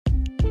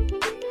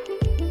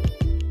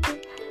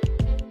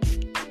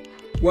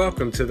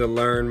Welcome to the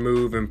Learn,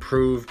 Move,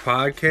 Improve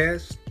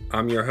podcast.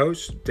 I'm your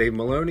host, Dave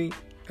Maloney,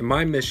 and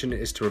my mission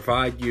is to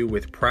provide you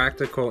with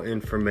practical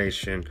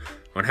information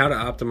on how to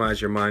optimize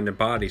your mind and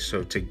body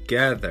so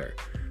together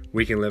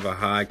we can live a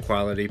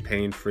high-quality,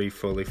 pain-free,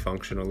 fully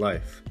functional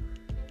life.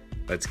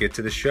 Let's get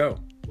to the show.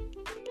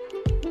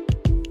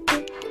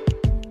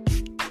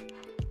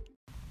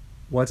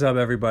 What's up,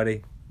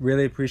 everybody?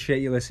 Really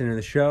appreciate you listening to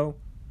the show.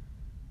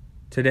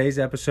 Today's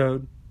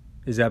episode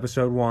is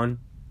episode 1,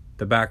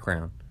 The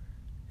Background.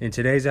 In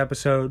today's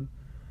episode,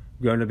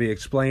 I'm going to be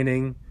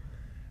explaining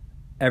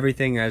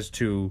everything as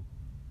to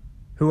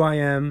who I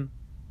am,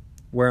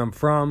 where I'm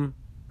from,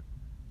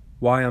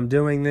 why I'm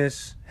doing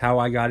this, how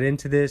I got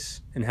into this,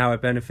 and how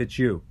it benefits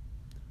you.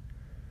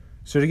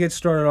 So to get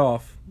started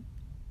off,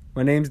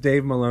 my name's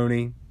Dave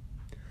Maloney.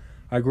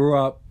 I grew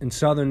up in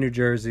southern New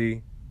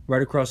Jersey,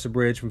 right across the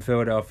bridge from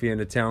Philadelphia in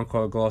a town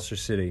called Gloucester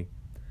City.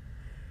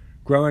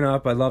 Growing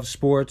up, I loved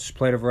sports,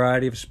 played a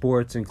variety of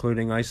sports,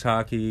 including ice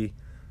hockey,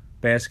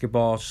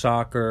 basketball,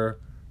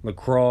 soccer,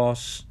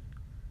 lacrosse,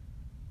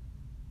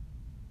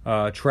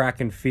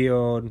 track and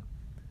field.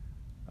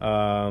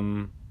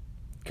 Kind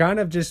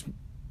of just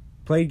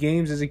played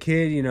games as a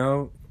kid, you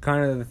know,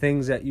 kind of the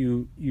things that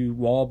you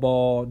wall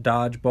ball,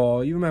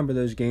 dodgeball. You remember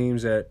those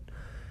games that,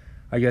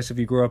 I guess if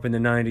you grew up in the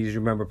 90s, you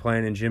remember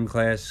playing in gym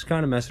class,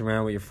 kind of messing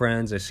around with your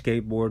friends. I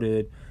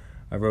skateboarded,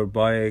 I rode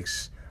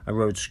bikes, I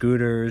rode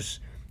scooters.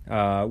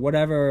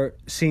 Whatever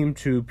seemed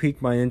to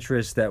pique my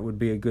interest that would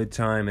be a good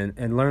time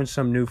and learn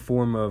some new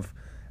form of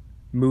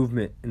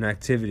movement and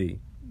activity.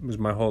 It was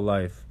my whole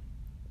life.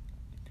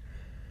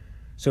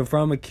 So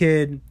from a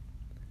kid,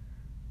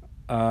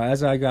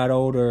 as I got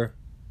older,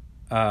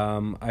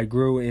 I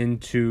grew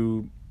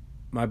into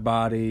my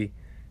body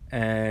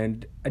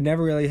and I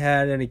never really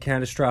had any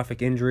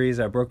catastrophic injuries.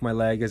 I broke my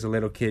leg as a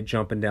little kid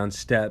jumping down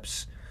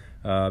steps.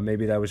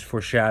 Maybe that was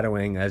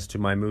foreshadowing as to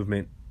my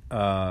movement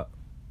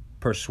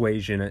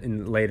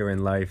persuasion later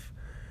in life,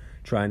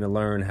 trying to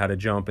learn how to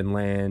jump and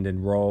land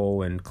and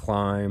roll and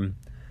climb.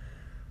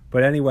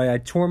 But anyway, I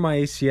tore my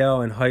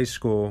ACL in high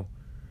school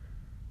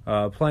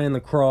playing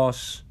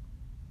lacrosse.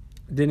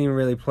 Didn't even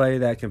really play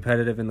that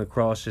competitive in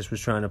lacrosse, just was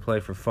trying to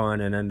play for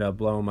fun and ended up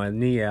blowing my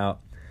knee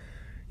out.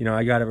 You know,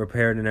 I got it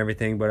repaired and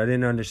everything, but I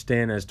didn't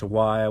understand as to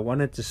why. I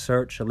wanted to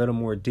search a little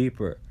more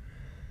deeper.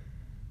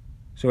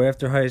 So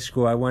after high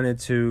school, I wanted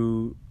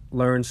to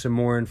learn some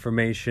more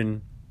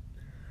information.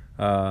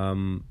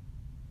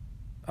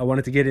 I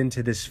wanted to get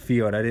into this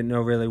field. I didn't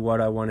know really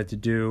what I wanted to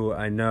do.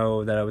 I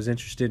know that I was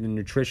interested in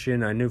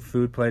nutrition. I knew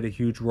food played a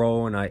huge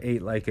role, and I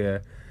ate like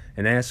an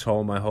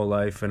asshole my whole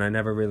life, and I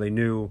never really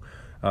knew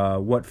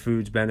what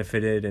foods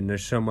benefited, and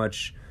there's so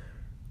much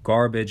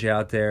garbage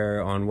out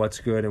there on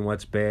what's good and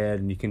what's bad,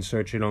 and you can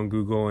search it on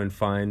Google and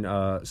find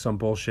some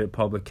bullshit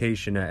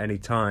publication at any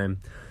time.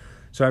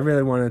 So I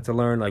really wanted to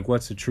learn, like,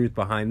 what's the truth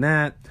behind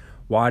that?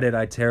 Why did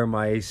I tear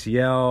my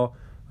ACL?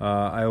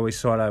 I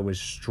always thought I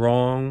was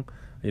strong.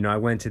 You know, I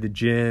went to the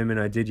gym and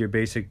I did your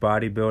basic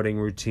bodybuilding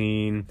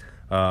routine,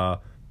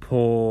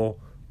 pull,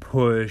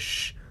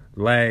 push,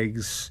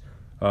 legs,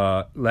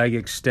 leg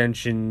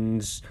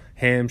extensions,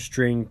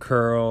 hamstring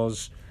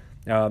curls.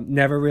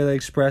 Never really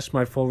expressed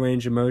my full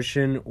range of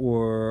motion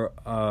or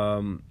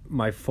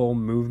my full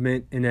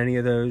movement in any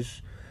of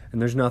those.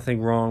 And there's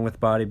nothing wrong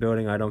with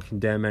bodybuilding. I don't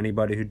condemn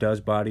anybody who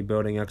does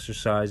bodybuilding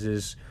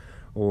exercises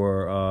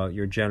or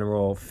your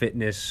general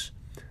fitness.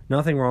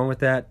 Nothing wrong with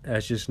that.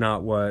 That's just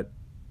not what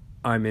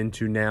I'm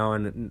into now,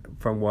 and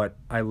from what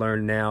I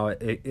learn now,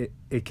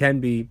 it can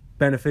be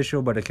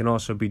beneficial, but it can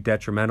also be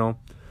detrimental.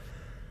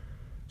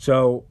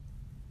 So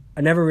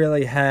I never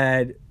really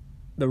had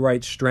the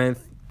right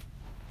strength.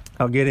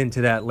 I'll get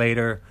into that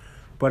later.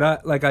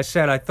 But like I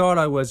said, I thought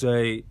I was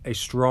a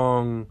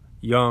strong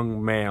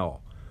young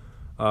male.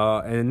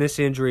 And this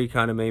injury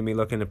kind of made me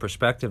look into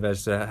perspective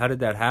as to how did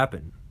that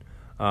happen.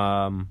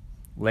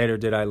 Later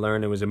did I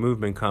learn it was a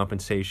movement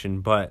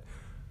compensation, but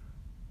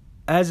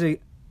as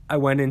I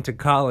went into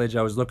college,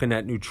 I was looking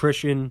at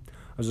nutrition,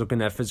 I was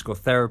looking at physical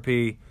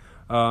therapy,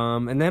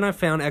 and then I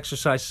found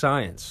exercise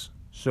science.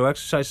 So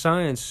exercise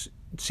science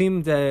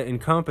seemed to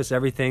encompass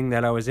everything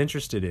that I was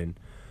interested in.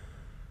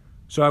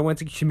 So I went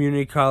to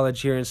community college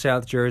here in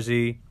South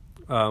Jersey.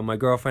 My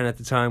girlfriend at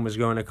the time was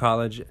going to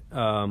college.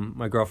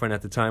 My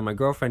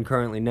girlfriend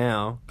currently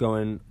now,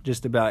 going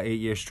just about 8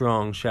 years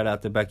strong. Shout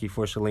out to Becky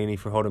Forcellini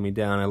for holding me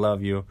down. I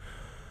love you.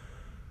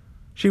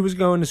 She was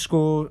going to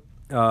school,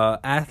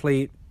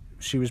 athlete.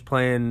 She was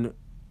playing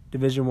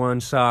Division I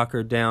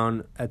soccer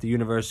down at the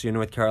University of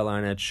North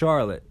Carolina at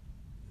Charlotte.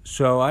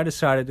 So I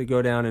decided to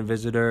go down and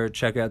visit her,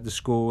 check out the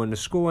school, and the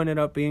school ended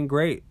up being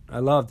great. I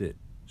loved it.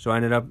 So I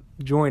ended up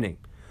joining.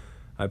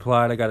 I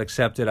applied, I got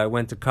accepted. I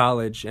went to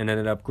college and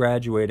ended up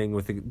graduating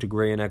with a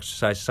degree in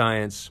exercise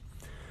science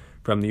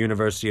from the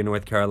University of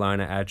North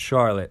Carolina at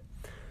Charlotte.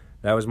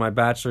 That was my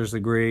bachelor's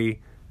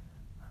degree.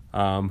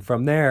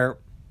 From there,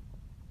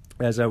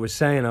 as I was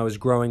saying, I was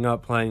growing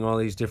up playing all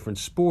these different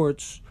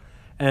sports.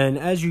 And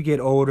as you get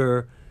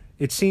older,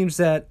 it seems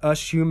that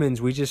us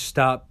humans, we just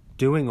stop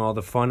doing all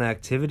the fun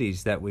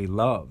activities that we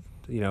loved.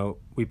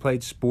 We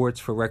played sports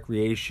for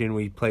recreation.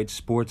 We played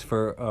sports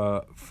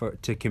for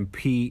to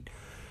compete.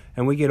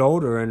 And we get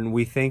older and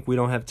we think we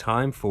don't have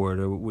time for it,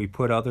 or we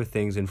put other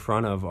things in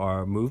front of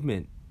our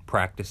movement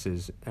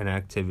practices and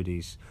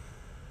activities.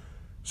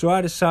 So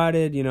I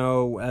decided,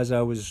 as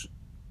I was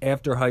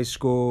after high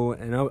school,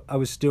 and I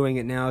was doing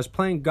it now, I was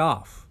playing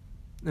golf.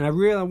 And I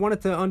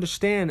wanted to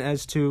understand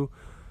as to,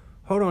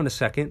 hold on a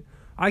second,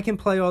 I can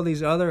play all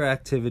these other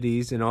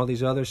activities and all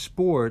these other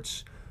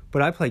sports,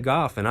 but I play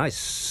golf and I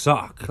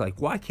suck. Like,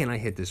 why can't I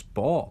hit this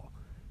ball?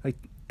 Like,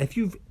 if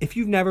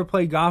you've never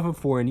played golf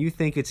before and you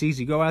think it's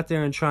easy, go out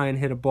there and try and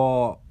hit a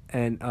ball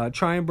and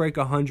try and break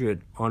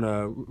 100 on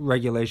a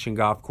regulation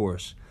golf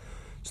course.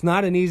 It's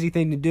not an easy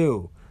thing to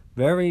do.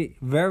 Very,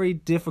 very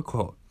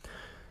difficult.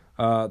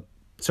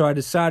 So I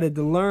decided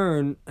to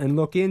learn and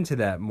look into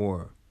that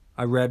more.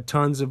 I read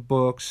tons of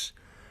books,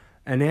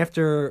 and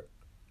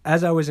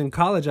as I was in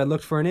college, I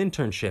looked for an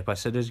internship. I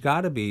said, there's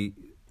got to be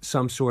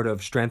some sort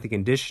of strength and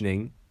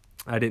conditioning.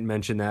 I didn't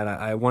mention that.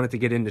 I wanted to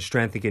get into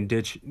strength and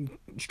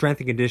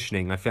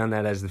conditioning. I found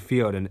that as the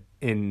field, and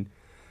in,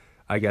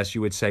 I guess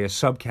you would say, a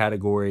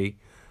subcategory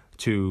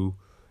to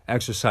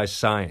exercise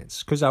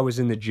science, because I was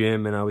in the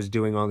gym and I was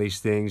doing all these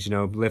things,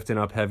 lifting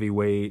up heavy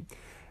weight,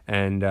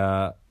 and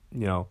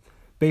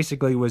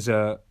basically was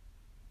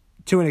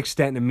to an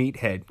extent a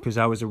meathead, because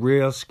I was a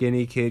real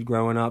skinny kid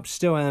growing up.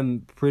 Still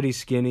am pretty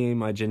skinny in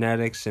my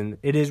genetics, and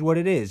it is what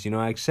it is.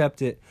 I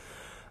accept it.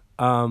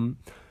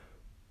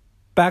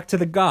 Back to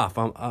the golf.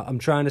 I'm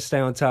trying to stay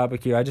on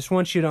topic here. I just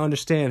want you to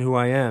understand who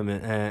I am,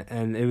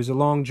 and it was a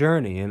long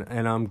journey,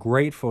 and I'm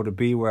grateful to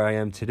be where I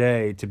am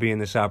today, to be in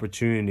this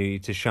opportunity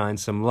to shine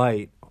some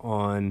light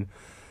on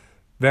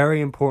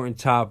very important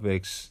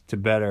topics to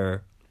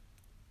better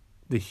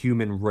the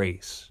human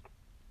race.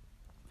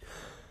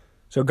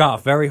 So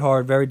golf, very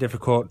hard, very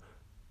difficult.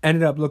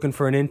 Ended up looking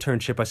for an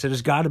internship. I said,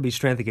 there's got to be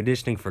strength and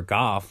conditioning for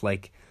golf.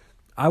 Like,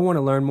 I want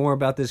to learn more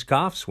about this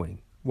golf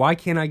swing. Why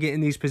can't I get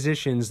in these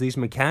positions? These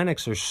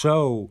mechanics are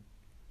so,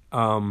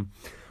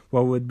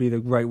 what would be the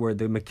right word?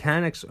 The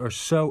mechanics are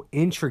so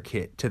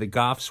intricate to the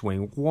golf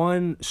swing.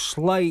 One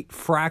slight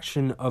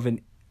fraction of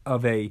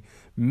a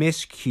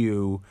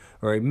miscue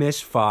or a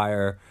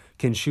misfire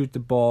can shoot the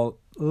ball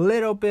a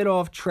little bit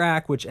off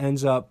track, which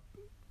ends up,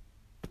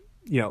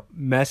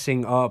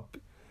 messing up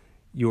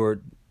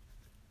your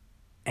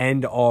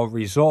end-all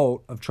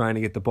result of trying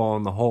to get the ball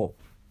in the hole.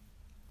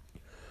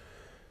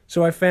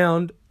 So I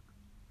found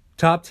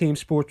Top Team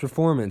Sports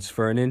Performance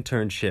for an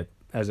internship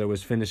as I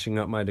was finishing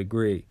up my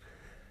degree.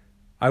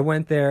 I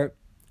went there.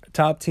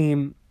 Top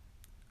Team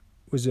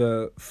was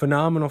a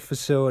phenomenal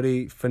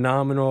facility,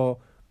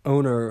 phenomenal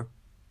owner,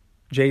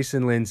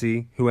 Jason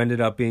Lindsay, who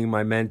ended up being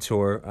my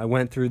mentor. I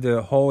went through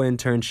the whole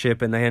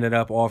internship, and they ended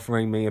up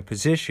offering me a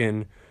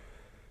position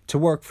to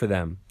work for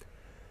them.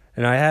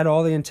 And I had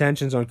all the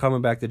intentions on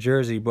coming back to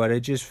Jersey, but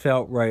it just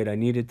felt right. I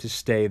needed to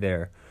stay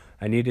there.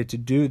 I needed to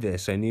do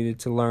this. I needed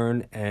to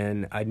learn,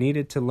 and I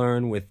needed to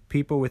learn with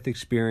people with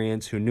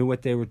experience who knew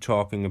what they were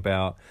talking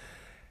about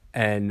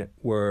and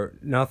were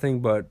nothing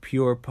but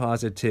pure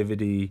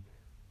positivity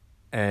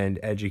and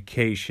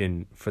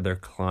education for their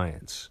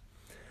clients.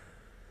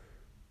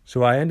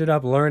 So I ended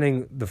up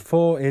learning the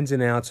full ins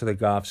and outs of the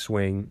golf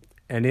swing,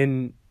 and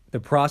in the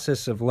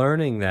process of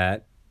learning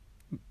that,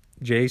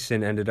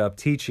 Jason ended up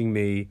teaching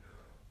me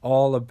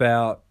all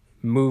about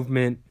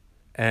movement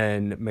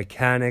and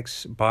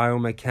mechanics,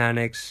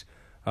 biomechanics,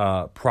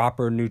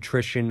 proper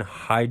nutrition,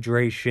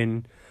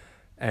 hydration,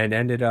 and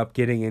ended up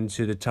getting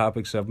into the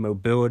topics of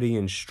mobility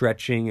and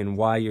stretching and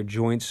why your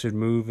joints should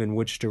move in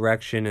which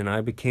direction, and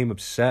I became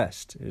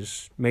obsessed. It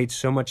just made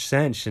so much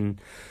sense, and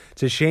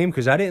it's a shame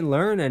because I didn't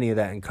learn any of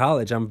that in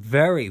college. I'm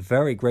very,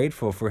 very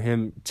grateful for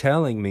him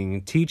telling me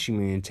and teaching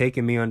me and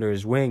taking me under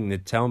his wing to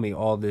tell me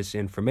all this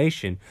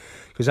information,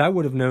 because I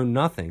would have known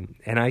nothing.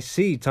 And I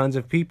see tons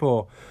of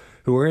people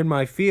who are in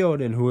my field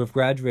and who have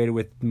graduated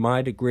with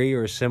my degree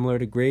or a similar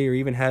degree or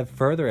even have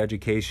further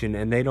education,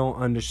 and they don't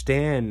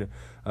understand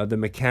the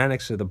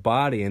mechanics of the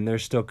body, and they're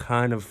still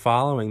kind of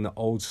following the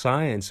old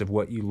science of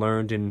what you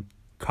learned in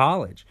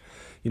college.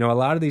 A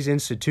lot of these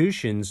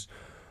institutions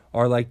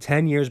are like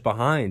 10 years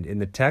behind in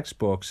the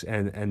textbooks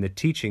and the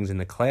teachings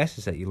and the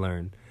classes that you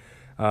learn.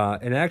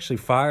 It actually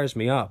fires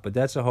me up, but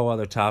that's a whole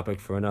other topic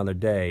for another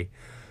day.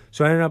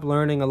 So I ended up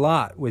learning a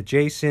lot with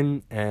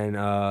Jason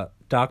and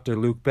Dr.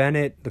 Luke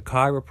Bennett, the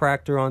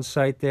chiropractor on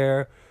site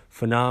there.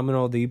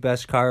 Phenomenal, the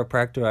best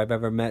chiropractor I've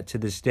ever met to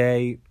this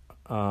day.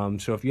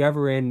 So if you're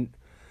ever in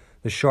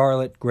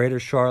the greater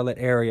Charlotte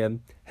area,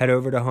 head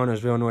over to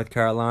Huntersville, North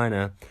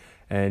Carolina,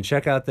 and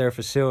check out their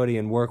facility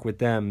and work with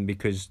them,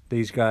 because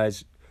these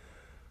guys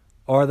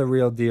are the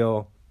real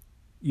deal.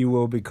 You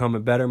will become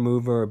a better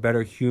mover, a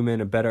better human,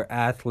 a better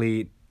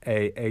athlete,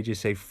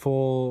 just a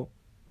full,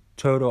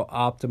 total,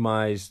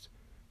 optimized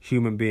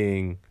human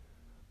being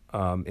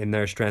in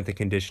their strength and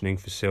conditioning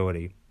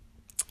facility.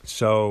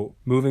 So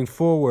moving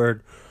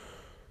forward,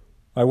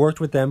 I worked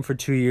with them for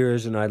 2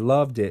 years and I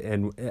loved it.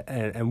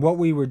 And what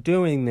we were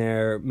doing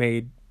there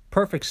made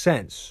perfect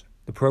sense.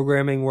 The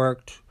programming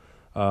worked.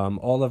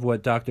 All of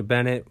what Dr.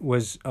 Bennett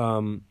was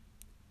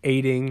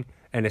aiding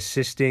and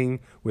assisting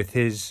with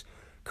his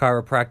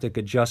chiropractic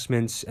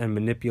adjustments and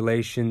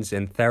manipulations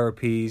and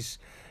therapies.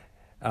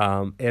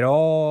 It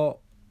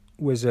all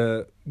was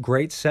a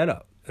great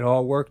setup. It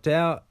all worked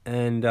out,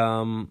 and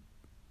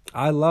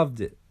I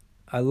loved it.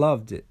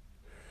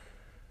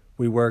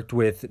 We worked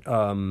with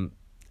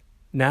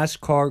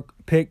NASCAR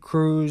pit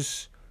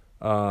crews,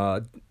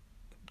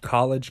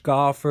 college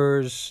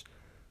golfers,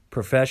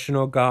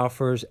 professional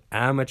golfers,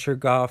 amateur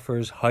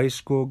golfers, high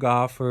school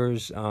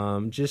golfers,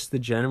 just the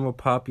general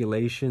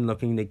population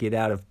looking to get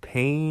out of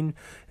pain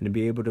and to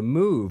be able to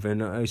move.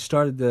 And I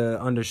started to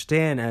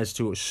understand as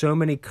to so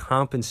many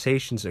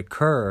compensations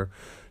occur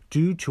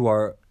due to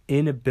our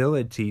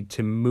inability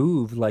to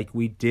move like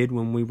we did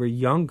when we were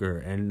younger.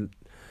 And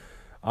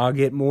I'll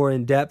get more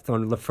in depth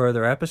on the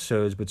further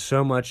episodes, but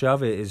so much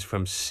of it is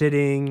from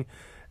sitting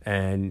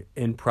and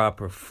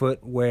improper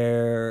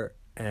footwear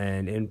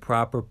and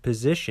improper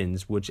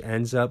positions, which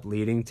ends up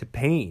leading to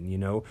pain. You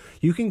know,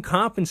 you can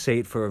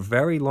compensate for a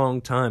very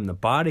long time. The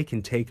body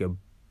can take a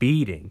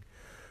beating,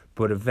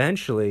 but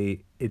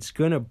eventually it's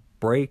going to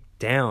break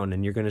down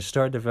and you're going to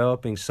start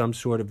developing some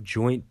sort of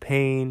joint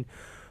pain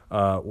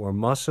or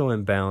muscle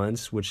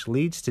imbalance, which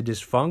leads to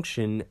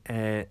dysfunction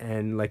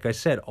and, like I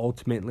said,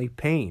 ultimately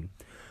pain.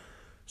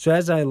 So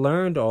as I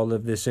learned all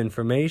of this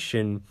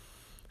information,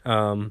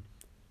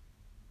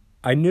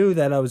 I knew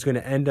that I was going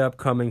to end up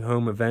coming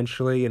home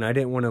eventually, and I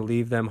didn't want to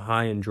leave them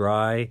high and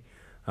dry.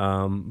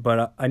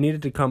 But I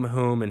needed to come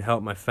home and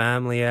help my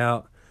family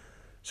out.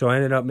 So I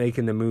ended up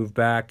making the move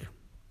back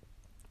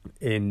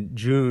in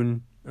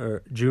June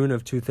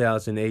of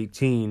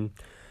 2018.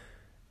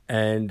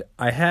 And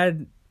I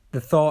had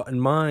the thought in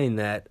mind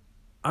that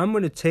I'm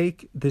going to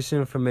take this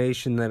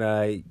information that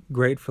I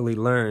gratefully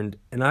learned,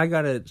 and I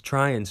got to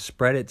try and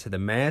spread it to the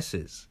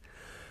masses.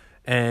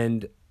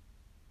 And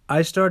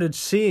I started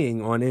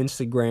seeing on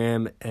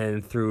Instagram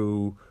and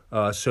through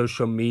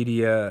social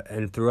media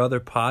and through other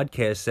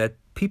podcasts that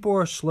people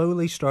are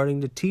slowly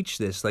starting to teach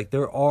this. Like,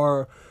 there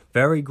are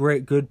very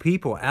good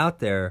people out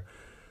there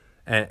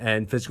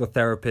and physical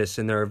therapists,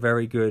 and there are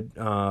very good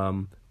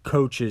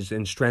coaches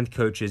and strength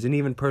coaches and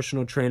even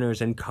personal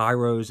trainers and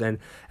chiros,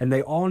 and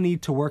they all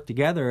need to work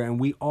together, and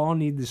we all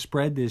need to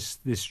spread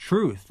this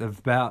truth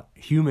about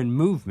human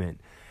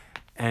movement.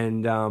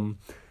 And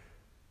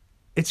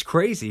it's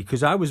crazy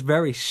because I was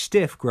very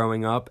stiff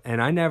growing up,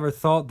 and I never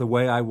thought the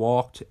way I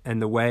walked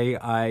and the way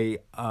I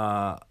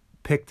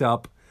picked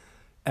up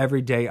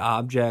everyday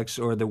objects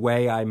or the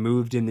way I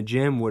moved in the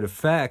gym would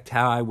affect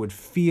how I would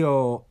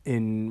feel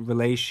in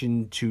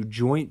relation to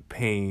joint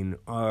pain,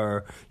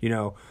 or, you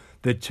know,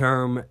 the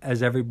term,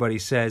 as everybody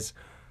says,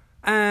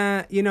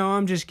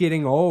 I'm just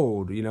getting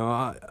old.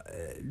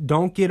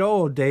 Don't get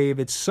old, Dave.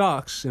 It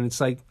sucks. And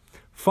it's like,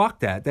 fuck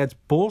that. That's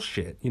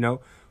bullshit.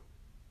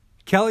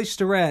 Kelly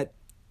Starrett,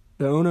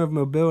 the owner of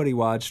Mobility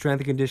WOD, strength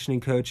and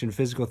conditioning coach and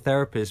physical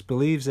therapist,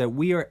 believes that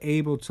we are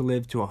able to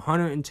live to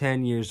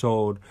 110 years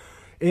old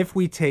if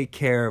we take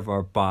care of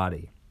our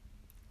body.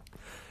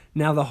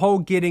 Now, the whole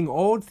getting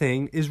old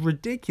thing is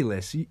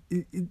ridiculous.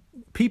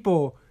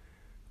 People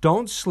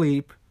don't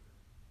sleep,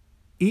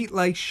 eat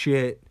like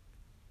shit,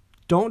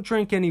 don't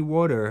drink any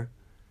water,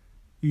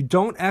 you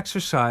don't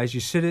exercise, you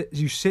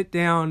sit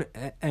down,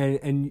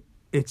 and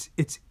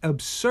it's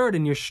absurd,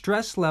 and your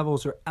stress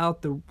levels are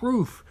out the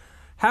roof.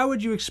 How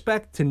would you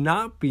expect to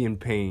not be in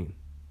pain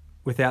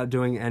without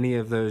doing any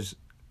of those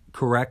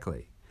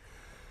correctly?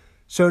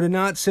 So to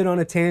not sit on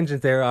a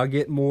tangent there, I'll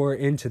get more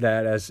into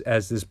that as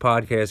this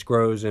podcast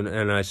grows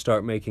and I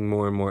start making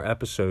more and more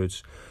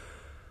episodes.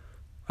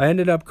 I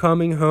ended up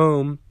coming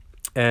home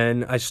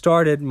and I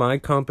started my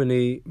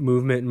company,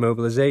 Movement and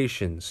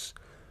Mobilizations.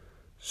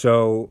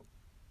 So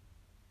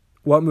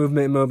what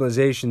Movement and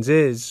Mobilizations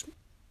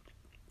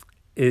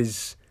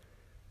is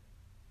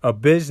a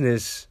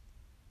business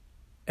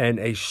and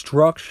a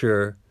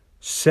structure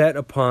set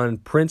upon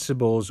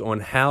principles on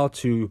how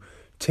to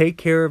take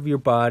care of your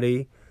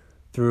body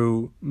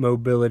through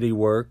mobility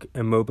work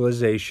and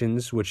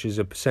mobilizations, which is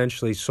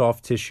essentially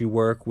soft tissue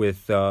work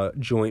with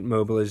joint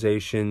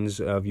mobilizations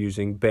of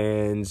using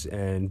bands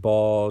and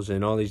balls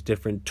and all these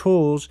different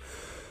tools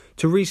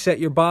to reset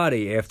your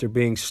body after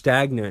being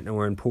stagnant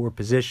or in poor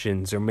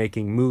positions or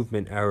making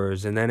movement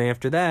errors. And then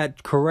after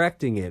that,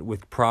 correcting it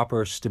with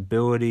proper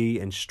stability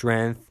and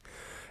strength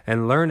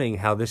and learning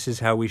how this is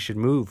how we should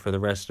move for the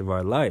rest of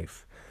our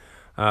life.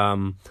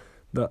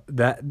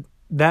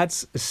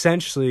 That's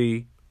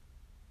essentially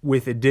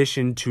with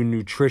addition to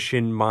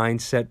nutrition,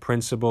 mindset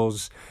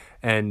principles,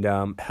 and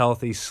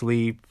healthy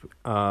sleep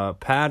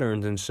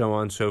patterns and so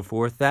on and so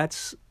forth.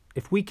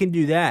 If we can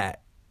do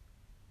that,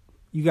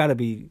 you got to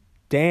be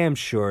damn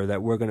sure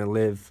that we're going to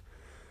live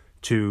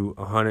to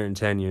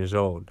 110 years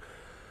old.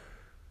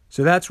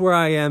 So that's where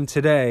I am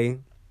today,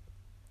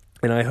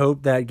 and I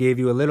hope that gave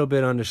you a little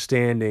bit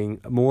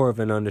more of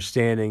an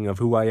understanding of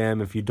who I am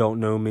if you don't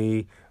know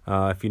me,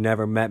 If you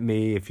never met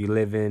me, if you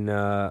live in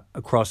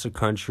across the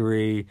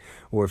country,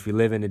 or if you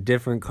live in a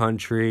different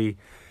country,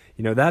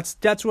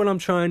 that's what I'm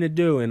trying to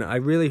do. And I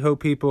really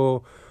hope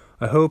you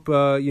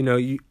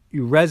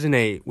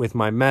resonate with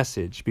my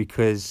message,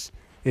 because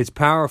it's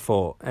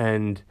powerful.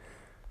 And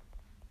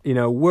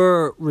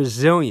we're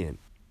resilient.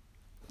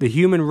 The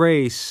human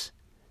race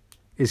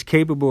is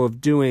capable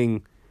of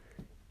doing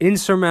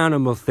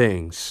insurmountable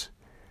things.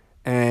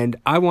 And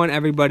I want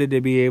everybody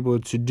to be able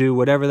to do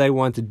whatever they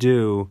want to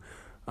do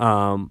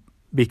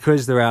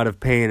because they're out of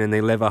pain and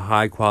they live a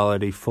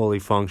high-quality, fully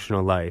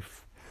functional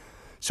life.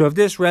 So if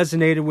this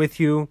resonated with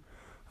you,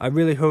 I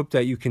really hope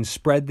that you can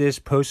spread this,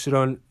 post it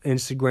on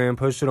Instagram,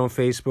 post it on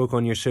Facebook,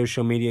 on your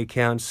social media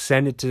accounts,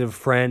 send it to a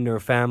friend or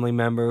a family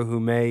member who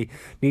may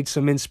need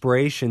some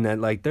inspiration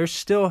that, there's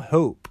still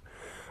hope.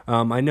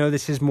 I know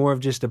this is more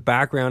of just a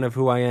background of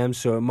who I am,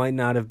 so it might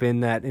not have been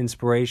that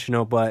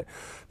inspirational, but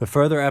the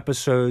further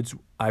episodes,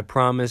 I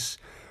promise,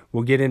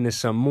 will get into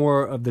some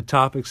more of the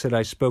topics that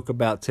I spoke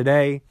about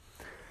today.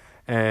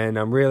 And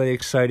I'm really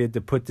excited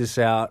to put this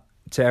out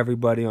to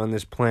everybody on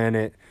this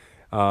planet,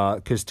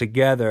 because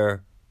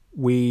together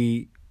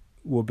we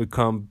will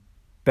become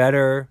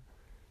better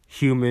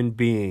human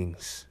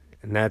beings.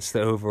 And that's the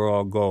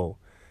overall goal.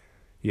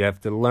 You have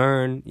to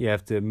learn, you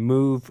have to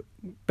move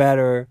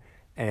better,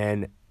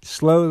 and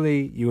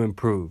slowly you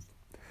improve.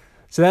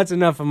 So that's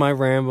enough of my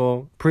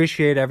ramble.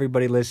 Appreciate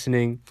everybody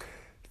listening.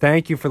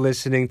 Thank you for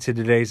listening to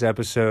today's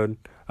episode.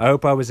 I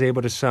hope I was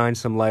able to shine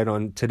some light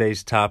on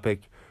today's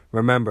topic.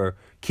 Remember,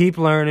 keep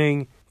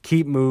learning,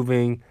 keep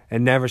moving,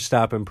 and never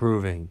stop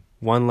improving.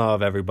 One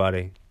love,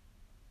 everybody.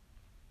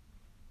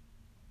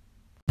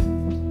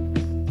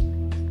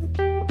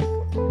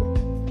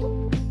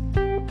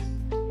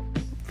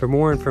 For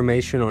more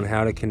information on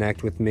how to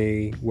connect with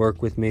me,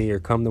 work with me, or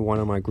come to one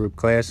of my group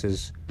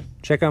classes,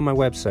 check out my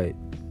website,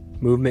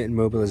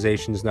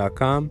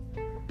 movementandmobilizations.com.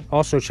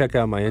 Also check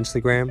out my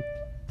Instagram,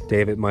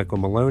 David Michael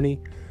Maloney,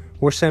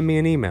 or send me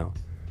an email.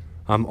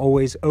 I'm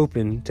always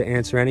open to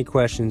answer any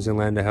questions and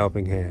lend a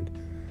helping hand.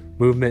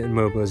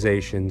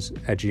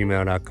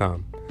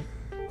 movementandmobilizations@gmail.com.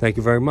 Thank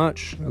you very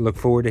much. I look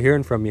forward to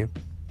hearing from you.